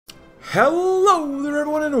Hello there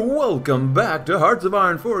everyone and welcome back to Hearts of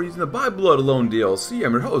Iron 4 using the By Blood Alone DLC.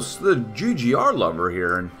 I'm your host, the GGR lover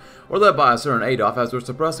here, and we're led by a certain Adolf as we're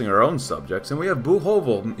suppressing our own subjects, and we have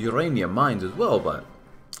Buhovo uranium mines as well, but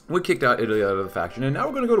we kicked out Italy out of the faction, and now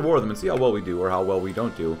we're going to go to war with them and see how well we do or how well we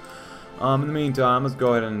don't do. In the meantime, let's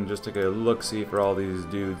go ahead and just take a look-see for all these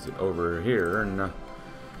dudes over here, and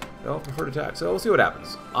they'll prefer to attack, so we'll see what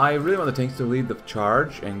happens. I really want the tanks to lead the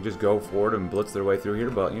charge and just go forward and blitz their way through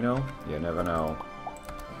here, but, you know, you never know.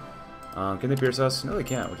 Can they pierce us? No, they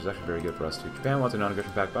can't, which is actually very good for us, too. Japan wants a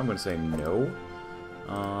non-aggression pact, but I'm going to say no.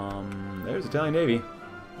 There's Italian Navy.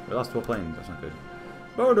 We lost 12 planes, that's not good.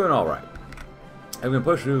 But we're doing alright. And we can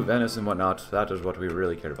push through Venice and whatnot. That is what we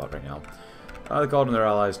really care about right now. They called in their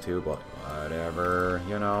allies, too, but whatever,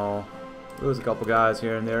 you know. Lose a couple guys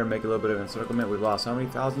here and there, make a little bit of encirclement. We've lost how many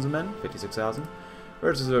thousands of men? 56,000.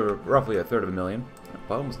 Versus roughly a third of a million.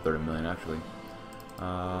 Well, almost a third of a million, actually.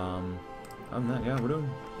 Other than that, yeah, we're doing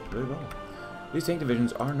really well. These tank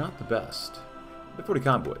divisions are not the best. They're 40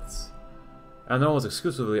 convoys. And they're almost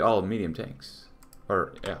exclusively all medium tanks.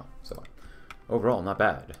 Or, yeah, so overall, not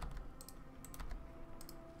bad.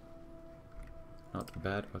 Not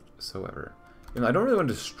bad whatsoever. You know, I don't really want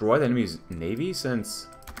to destroy the enemy's navy since...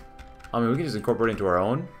 I mean, we can just incorporate it into our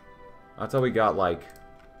own. That's how we got, like,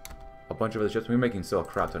 a bunch of other ships. We're making still a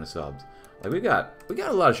crap ton of subs. Like, we got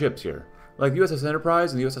a lot of ships here. Like, the USS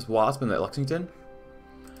Enterprise and the USS Wasp and the Lexington.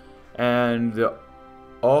 And the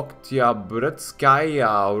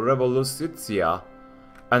Oktyabrskaya Revolutsiya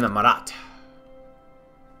and the Marat.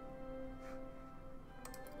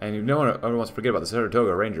 And no one ever wants to forget about the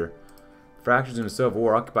Saratoga Ranger. Fractions in the Civil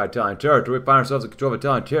War occupied Italian territory. We find ourselves in control of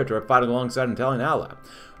Italian territory, fighting alongside an Italian ally.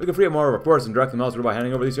 We can free up more of our forces and direct them elsewhere by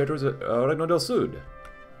handing over these territories to Regno del Sud.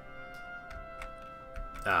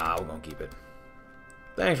 We're gonna keep it.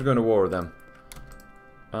 Thanks for going to war with them.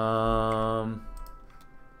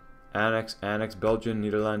 Annex Belgian,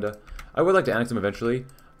 Netherlands. I would like to annex them eventually,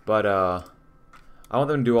 but I want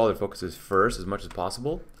them to do all their focuses first as much as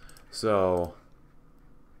possible. So,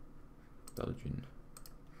 Belgian.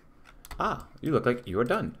 You look like you are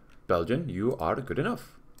done. Belgian, you are good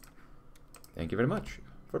enough. Thank you very much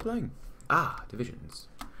for playing. Divisions.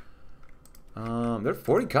 They're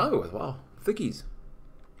 40 combat with. Wow, thickies.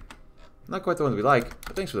 Not quite the ones we like,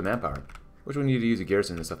 but thanks for the manpower. Which we need to use a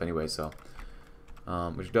garrison and stuff anyway, so.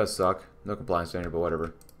 Which does suck. No compliance standard, but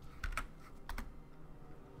whatever.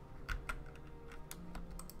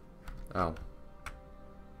 Oh.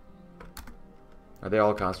 Are they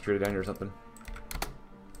all concentrated down here or something?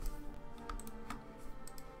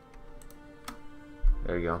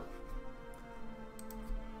 There you go.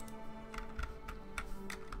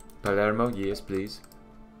 Palermo, yes, please.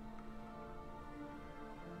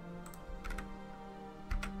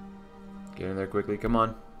 Get in there quickly, come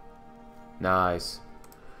on. Nice.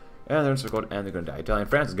 And they're encircled, and they're gonna die. Italian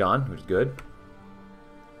France is gone, which is good.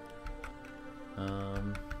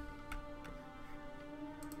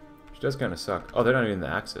 Which does kind of suck. Oh, they're not even in the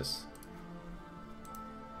Axis.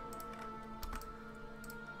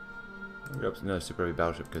 We're up to another super heavy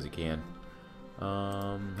battleship because he can.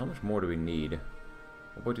 How much more do we need?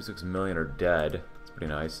 1.26 million are dead. That's pretty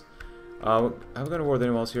nice. Have we gone to war with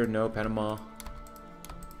anyone else here? No. Panama.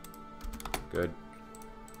 Good.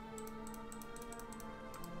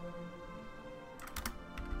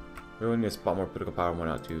 We really need to spot more political power and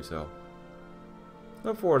whatnot too, so.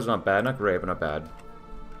 No, 4 is not bad. Not great, but not bad.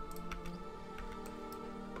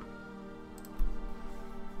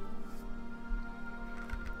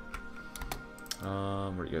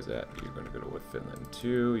 Where are you guys at? You're going to go with Finland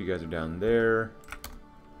too. You guys are down there.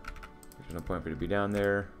 There's no point for you to be down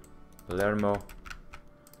there. Palermo.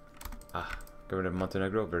 Government of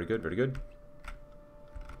Montenegro. Very good, very good.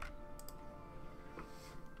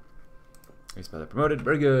 He's promoted.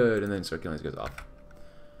 Very good. And then start killing these guys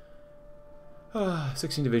off.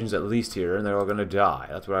 16 divisions at least here, and they're all going to die.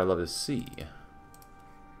 That's what I love to see.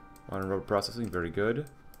 Modern road processing. Very good.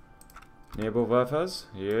 Naval Waffas.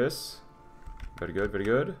 Yes. Very good, very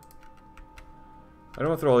good. I don't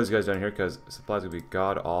want to throw all these guys down here because supplies would be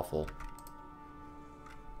god awful.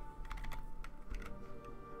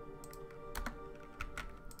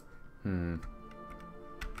 We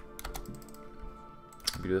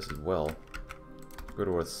do this as well. Go to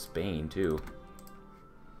war with Spain too.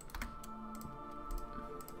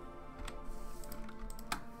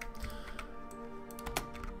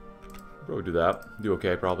 Probably do that. Do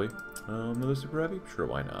okay, probably. Another super heavy? Sure,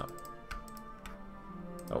 why not?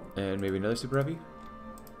 Oh, and maybe another super heavy?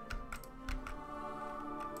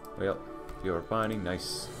 Well, fuel refining,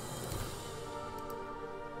 nice.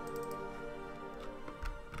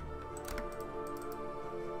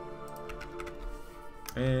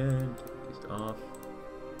 And he's off.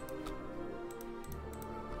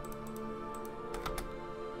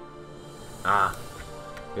 Ah!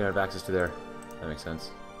 We don't have access to there. That makes sense.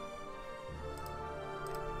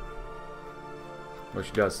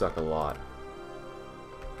 Which does suck a lot.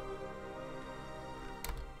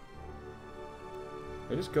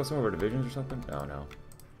 Did I just kill some of our divisions or something? Oh no.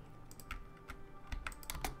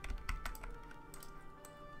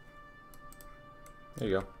 There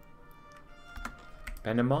you go.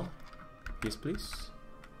 Panama? Yes, please.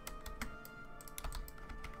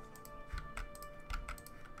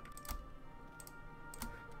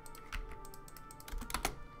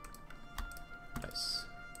 Nice.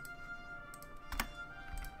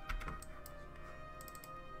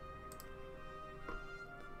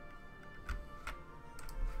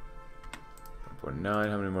 1.9.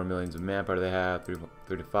 How many more millions of manpower do they have?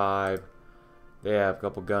 35. They have a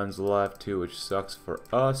couple guns left too, which sucks for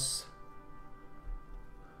us.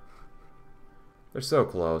 They're so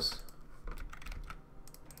close.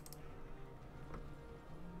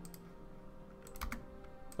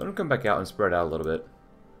 Let them come back out and spread out a little bit.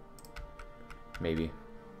 Maybe.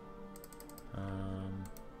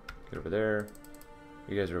 Get over there.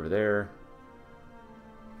 You guys are over there.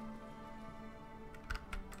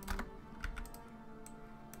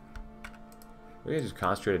 We guys just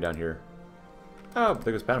concentrated down here. Oh,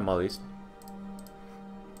 there goes Panama at least.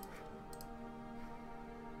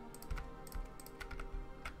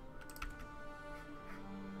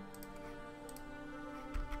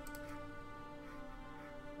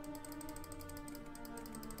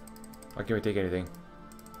 Why can't we take anything?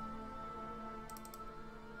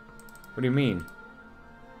 What do you mean?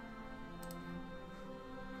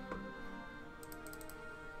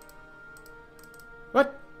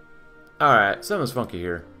 What? Alright, something's funky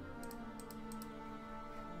here.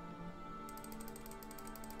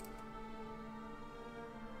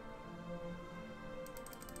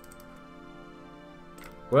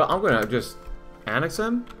 Well, I'm gonna just annex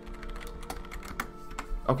him?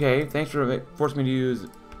 Okay, thanks for forcing me to use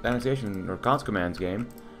annexation or cons commands game.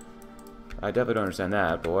 I definitely don't understand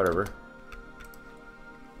that, but whatever.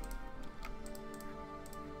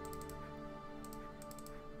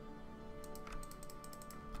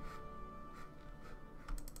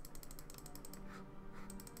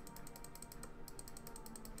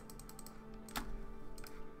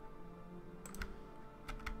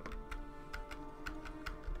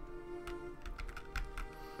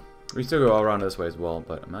 We still go all around this way as well,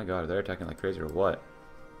 but my god, they're attacking like crazy or what?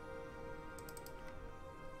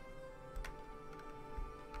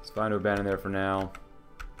 It's fine to abandon there for now.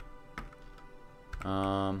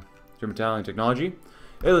 German battalion technology.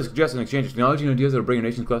 Hey, let's suggest an exchange of technology and ideas that will bring your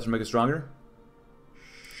nation's closer and make it stronger.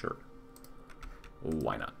 Sure.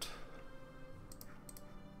 Why not?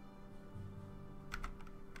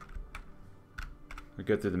 We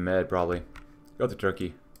go through the Med probably. Go to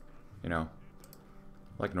Turkey. You know.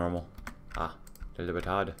 Like normal. Ah, a little bit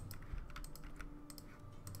hard.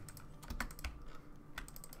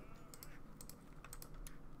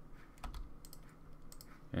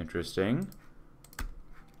 Interesting.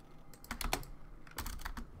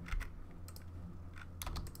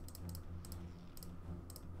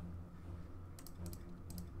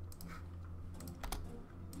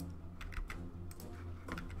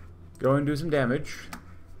 Go and do some damage.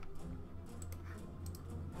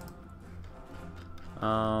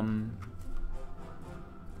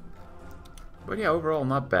 But yeah, overall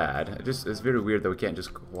not bad. It's very weird that we can't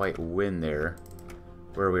just quite win there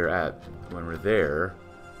where we were at when we're there.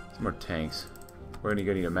 Some more tanks. We're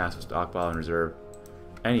gonna need a massive stockpile in reserve.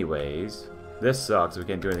 Anyways, this sucks. We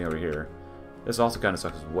can't do anything over here. This also kind of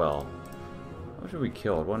sucks as well. How much have we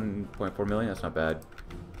killed? 1.4 million? That's not bad.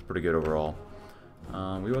 It's pretty good overall.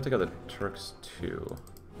 We will take out the Turks too.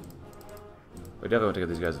 We definitely want to take out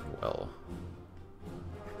these guys as well.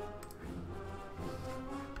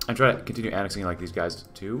 And try to continue annexing like these guys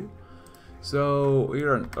too. So we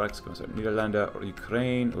are in Mexico, so Netherlands or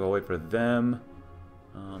Ukraine. We'll wait for them.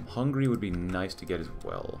 Hungary would be nice to get as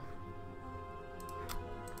well.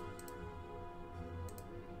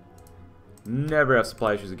 Never have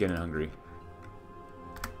supply issues again in Hungary.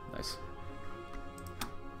 Nice.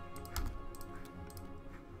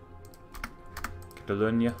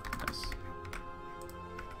 Catalonia. Nice.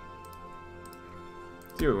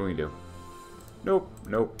 See what we can do. Nope.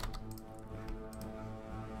 Nope.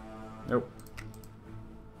 Nope.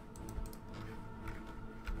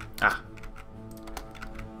 Ah.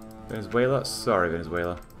 Venezuela? Sorry,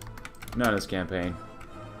 Venezuela. Not in this campaign.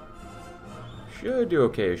 Should do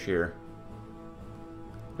okay-ish here.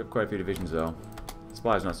 We have quite a few divisions, though.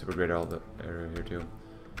 Supply is not super great all the area here, too.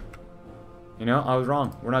 You know, I was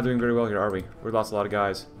wrong. We're not doing very well here, are we? We lost a lot of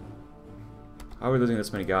guys. How are we losing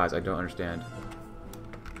this many guys? I don't understand.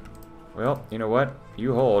 Well, you know what?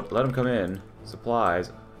 You hold. Let them come in.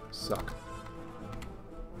 Supplies suck.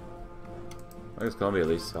 I guess Columbia at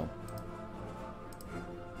least, so.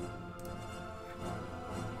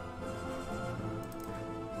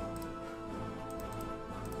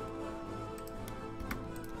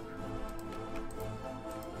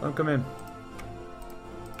 Let them come in.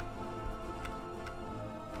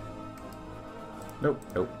 Nope,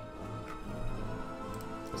 nope.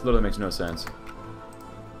 This literally makes no sense.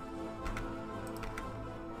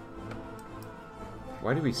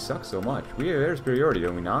 Why do we suck so much? We have air superiority,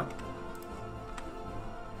 do we not?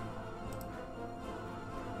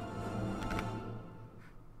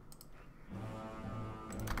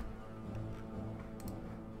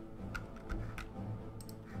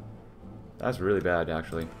 That's really bad,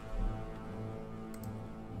 actually.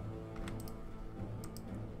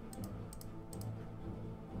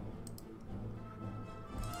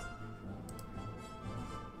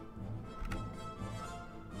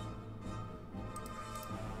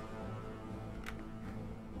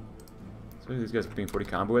 So these guys are being 40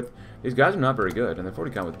 combo with. These guys are not very good, and they're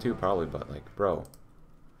 40 combo with too, probably, but like, bro.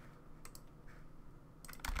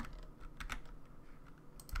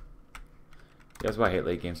 Yeah, that's why I hate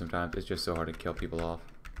late game sometimes. It's just so hard to kill people off.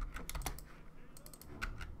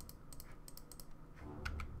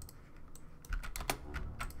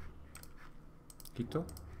 Quito?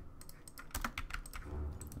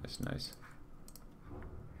 That's nice.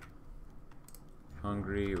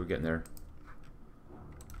 Hungry, we're getting there.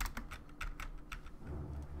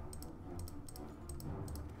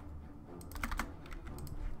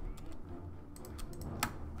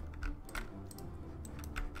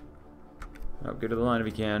 Oh, get to the line if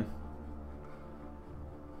you can.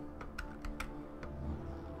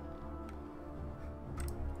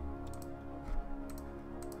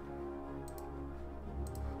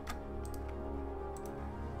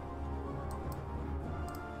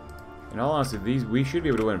 In all honesty, these we should be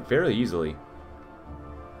able to win fairly easily.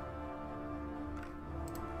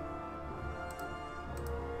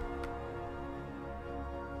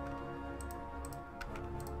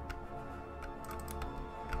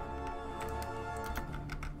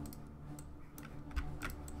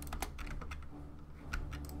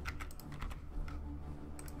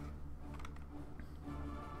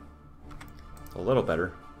 A little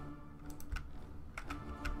better.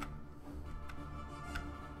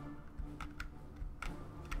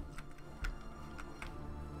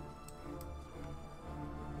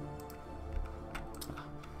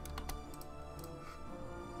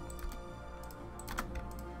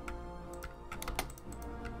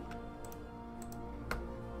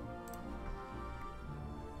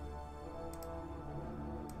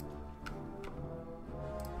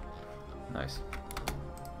 Nice.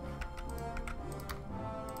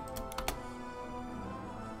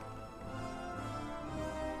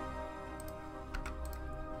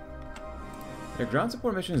 Yeah, ground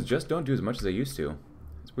support missions just don't do as much as they used to.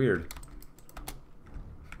 It's weird.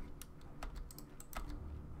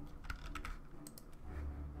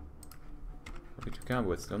 Okay, 2 combo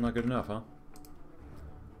with, still not good enough, huh?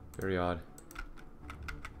 Very odd.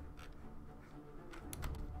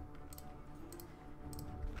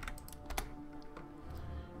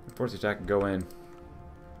 Force attack and go in.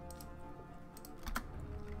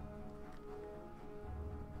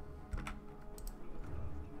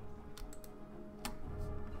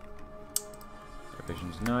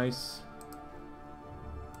 Vision's nice.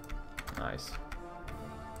 Nice.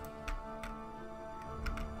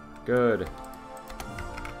 Good.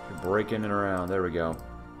 Break in and around. There we go.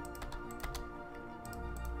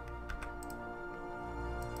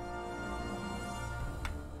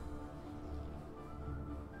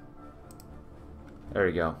 There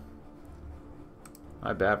you go.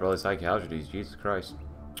 Not bad for all these high casualties. Jesus Christ.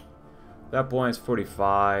 At that point, it's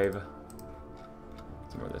 45. Let's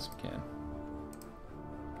see more of this if we can.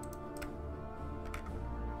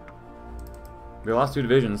 We lost 2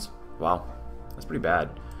 divisions. Wow. That's pretty bad.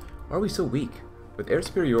 Why are we so weak? With air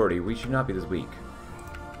superiority, we should not be this weak.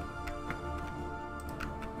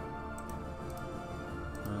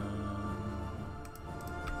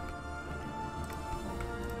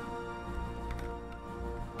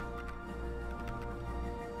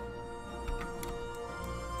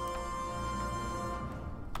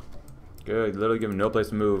 Good. Literally give them no place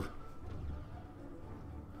to move.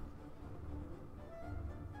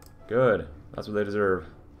 Good. That's what they deserve.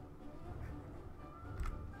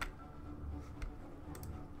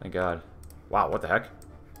 Thank God. Wow, what the heck?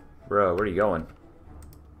 Bro, where are you going?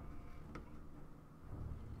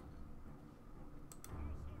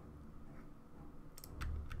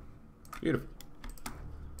 Beautiful.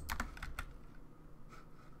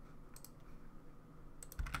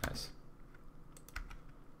 Nice.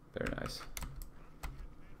 Very nice.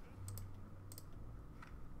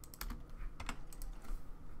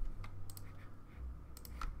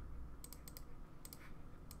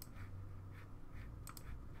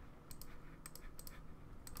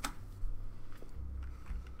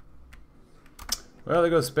 Well,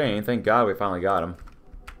 there goes Spain. Thank God we finally got him.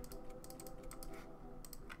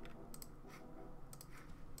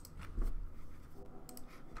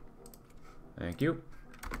 Thank you.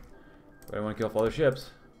 But I want to kill off all their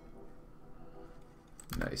ships.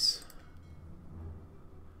 Nice.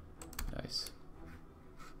 Nice.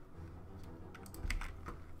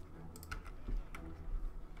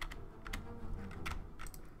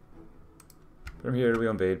 From here we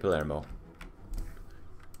invade Palermo.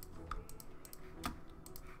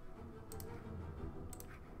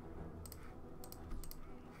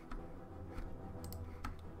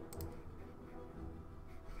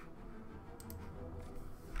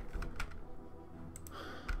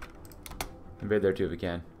 Invade there too if we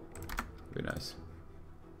can. Be nice.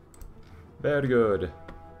 Very good.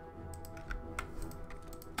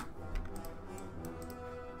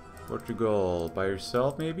 Portugal by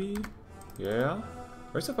yourself maybe? Yeah?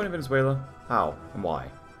 Where's the fighting Venezuela? How and why?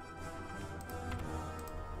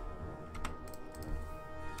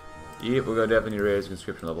 Yep, we're gonna definitely raise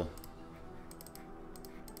conscription level.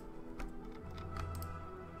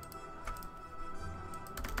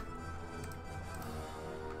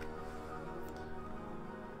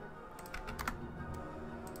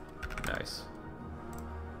 Nice.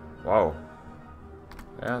 Wow.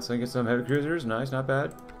 Yeah, so I get some heavy cruisers. Nice, not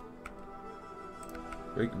bad.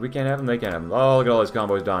 We can't have them, they can't have them. Oh, look at all these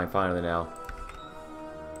convoys dying finally now.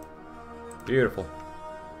 Beautiful.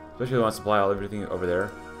 Especially they want to supply all everything over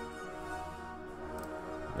there.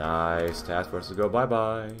 Nice. Task forces go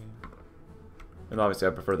bye-bye. And obviously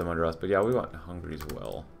I prefer them under us, but yeah, we want Hungary as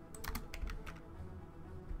well.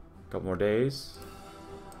 A couple more days.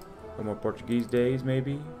 A couple more Portuguese days,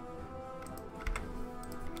 maybe.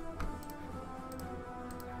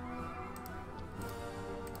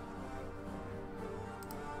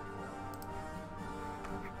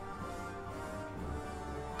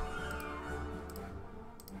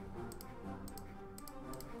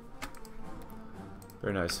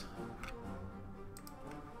 Very nice.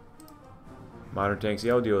 Modern tanks,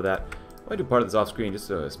 yeah, I'll deal with that. I might do part of this off screen just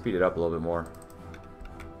to speed it up a little bit more.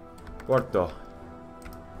 Porto.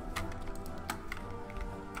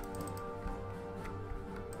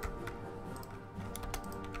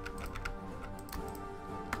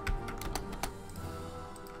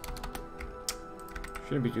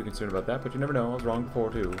 Shouldn't be too concerned about that, but you never know. I was wrong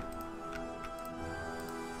before too.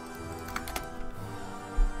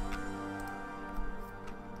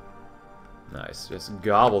 Nice, just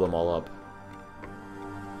gobble them all up.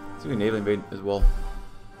 Let's do a naval invade as well.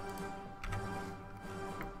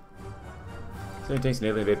 Sending tanks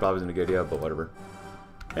naval invade probably isn't a good idea, but whatever.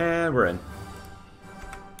 And we're in.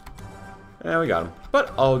 And we got him.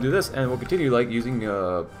 But I'll do this, and we'll continue like using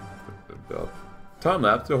time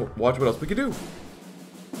lapse to watch what else we can do.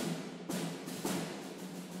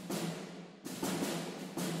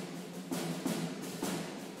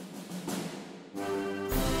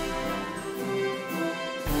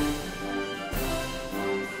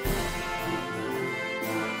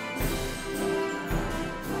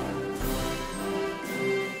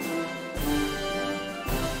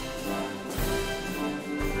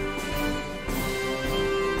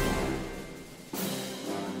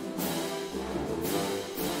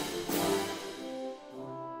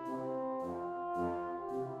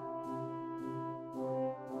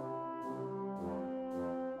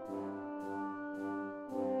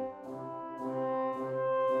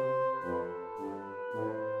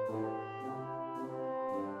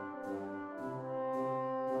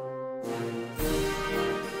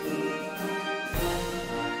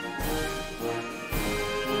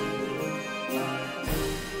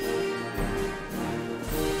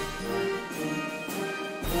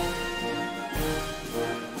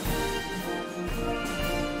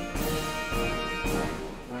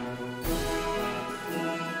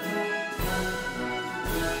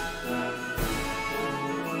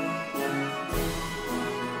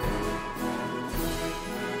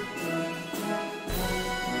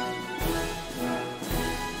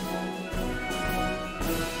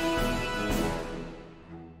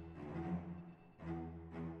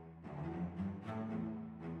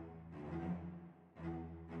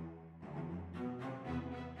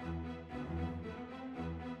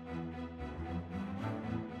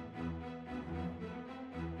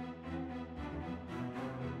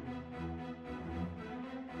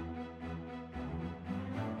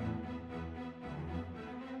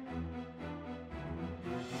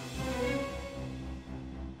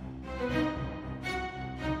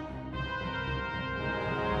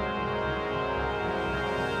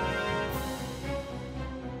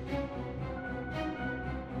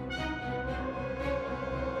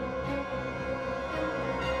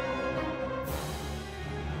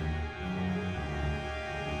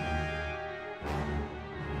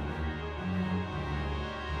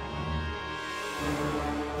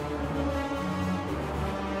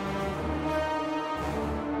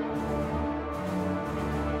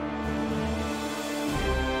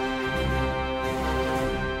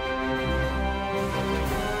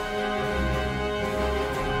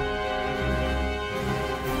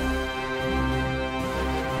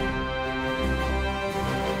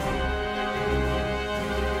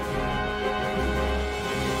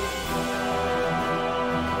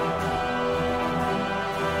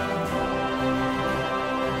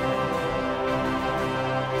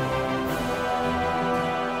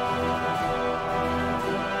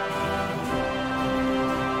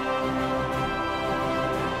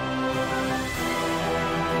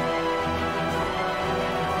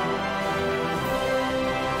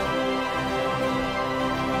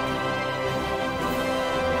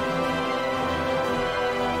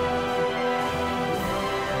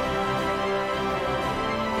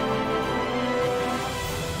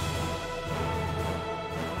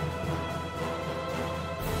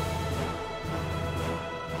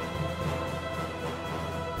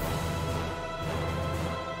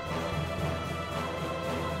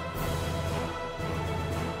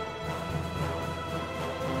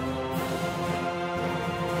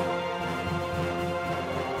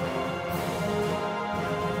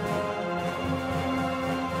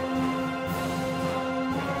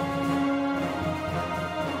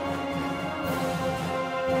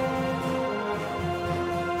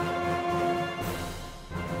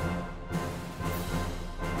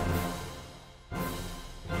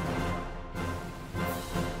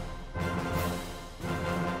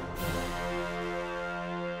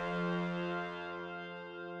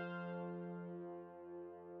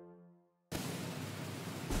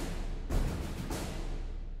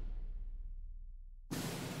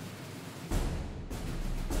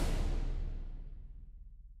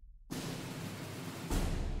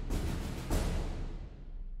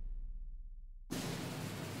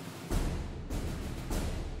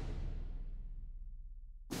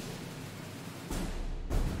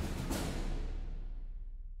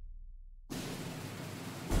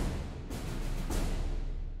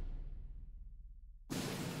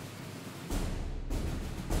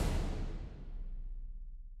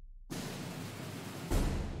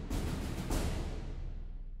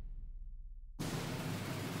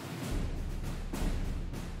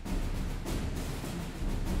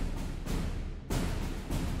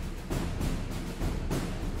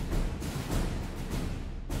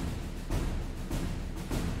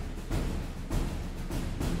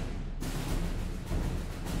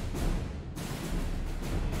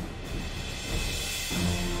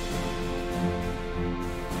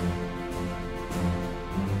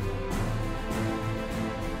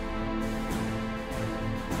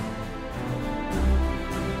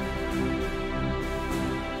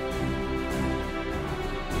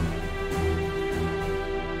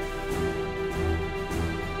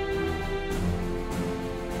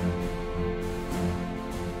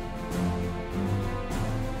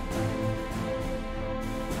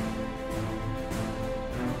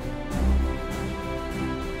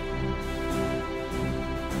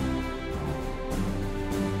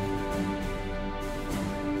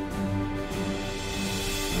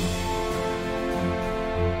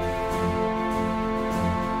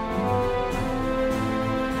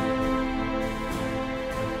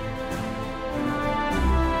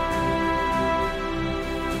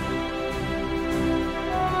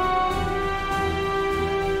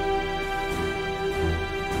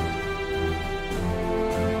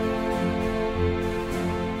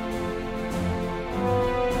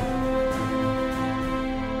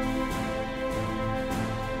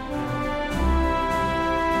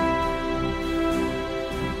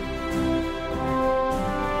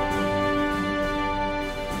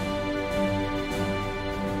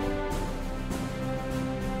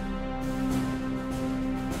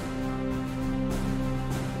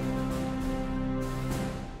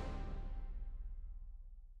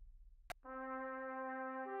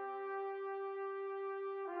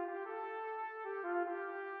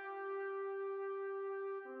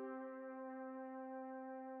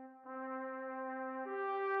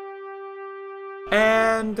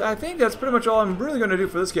 And I think that's pretty much all I'm really going to do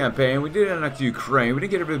for this campaign. We did annex Ukraine. We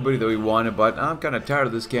didn't get everybody that we wanted, but I'm kind of tired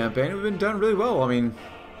of this campaign. We've been done really well. I mean,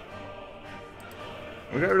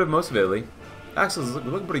 we got rid of most of Italy. Actually, it's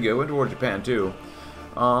looking pretty good. Went toward Japan, too.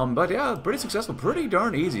 But yeah, pretty successful. Pretty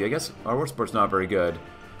darn easy. I guess our war support's not very good.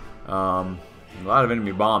 A lot of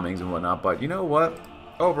enemy bombings and whatnot, but you know what?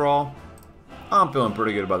 Overall, I'm feeling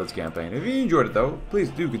pretty good about this campaign. If you enjoyed it, though, please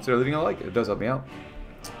do consider leaving a like. It does help me out.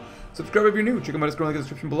 Subscribe if you're new. Check out my Discord link in the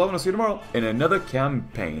description below, and I'll see you tomorrow in another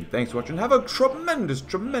campaign. Thanks for watching. Have a tremendous,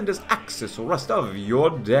 tremendous access rest of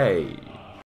your day.